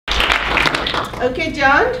Okay,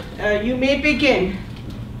 John, you may begin.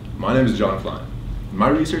 My name is John Kline. My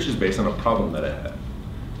research is based on a problem that I had.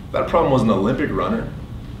 That problem was an Olympic runner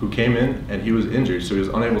who came in and he was injured, so he was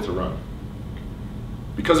unable to run.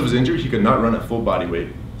 Because of his injury, he could not run at full body weight,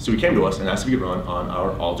 so he came to us and asked if he could run on our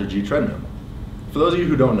AlterG treadmill. For those of you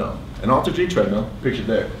who don't know, an AlterG treadmill, pictured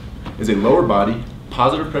there, is a lower body,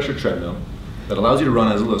 positive pressure treadmill that allows you to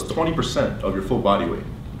run as little as 20% of your full body weight.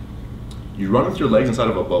 You run with your legs inside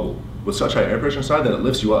of a bubble with such high air pressure inside that it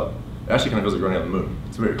lifts you up. It actually kind of feels like running on the moon.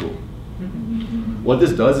 It's very cool. What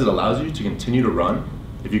this does is it allows you to continue to run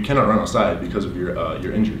if you cannot run outside because of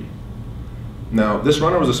your injury. Now, this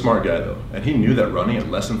runner was a smart guy though, and he knew that running at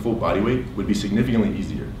less than full body weight would be significantly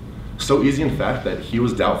easier. So easy in fact that he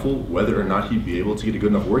was doubtful whether or not he'd be able to get a good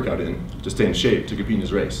enough workout in to stay in shape to compete in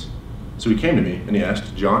his race. So he came to me and he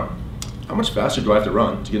asked, John, how much faster do I have to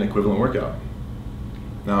run to get an equivalent workout?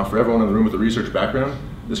 Now, for everyone in the room with a research background,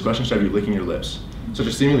 this question should have you licking your lips. Such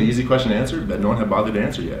a seemingly easy question to answer that no one had bothered to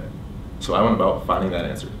answer yet. So I went about finding that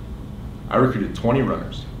answer. I recruited 20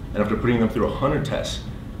 runners, and after putting them through 100 tests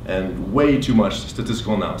and way too much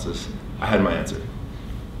statistical analysis, I had my answer.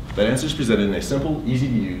 That answer is presented in a simple, easy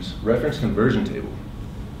to use reference conversion table,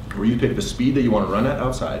 where you pick the speed that you want to run at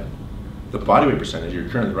outside, the body weight percentage you're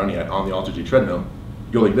currently running at on the AlterG treadmill,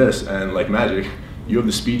 you go like this, and like magic, you have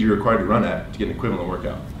the speed you're required to run at to get an equivalent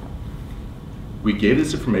workout. We gave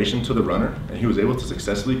this information to the runner, and he was able to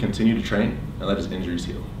successfully continue to train and let his injuries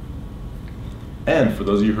heal. And for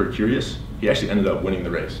those of you who are curious, he actually ended up winning the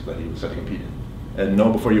race that he was set to compete in. And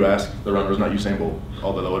no, before you ask, the runner was not Usain Bolt,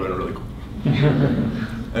 although that would have been really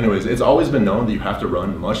cool. Anyways, it's always been known that you have to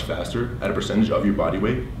run much faster at a percentage of your body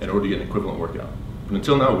weight in order to get an equivalent workout. But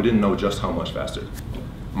until now, we didn't know just how much faster.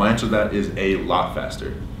 My answer to that is a lot faster.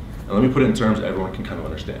 And let me put it in terms everyone can kind of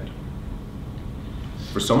understand.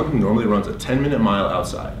 For someone who normally runs a 10-minute mile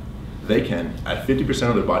outside, they can, at 50%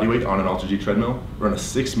 of their body weight on an AlterG treadmill, run a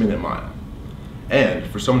 6-minute mile. And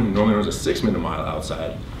for someone who normally runs a 6-minute mile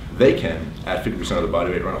outside, they can, at 50% of their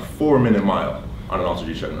body weight, run a 4-minute mile on an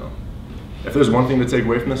AlterG treadmill. If there's one thing to take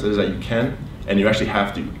away from this, it is that you can, and you actually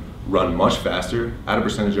have to, run much faster at a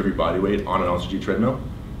percentage of your body weight on an AlterG treadmill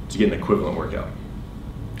to get an equivalent workout.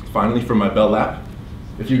 Finally, for my bell lap,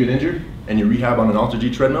 if you get injured and you rehab on an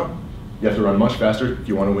AlterG treadmill, you have to run much faster if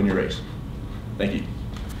you want to win your race. Thank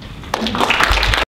you.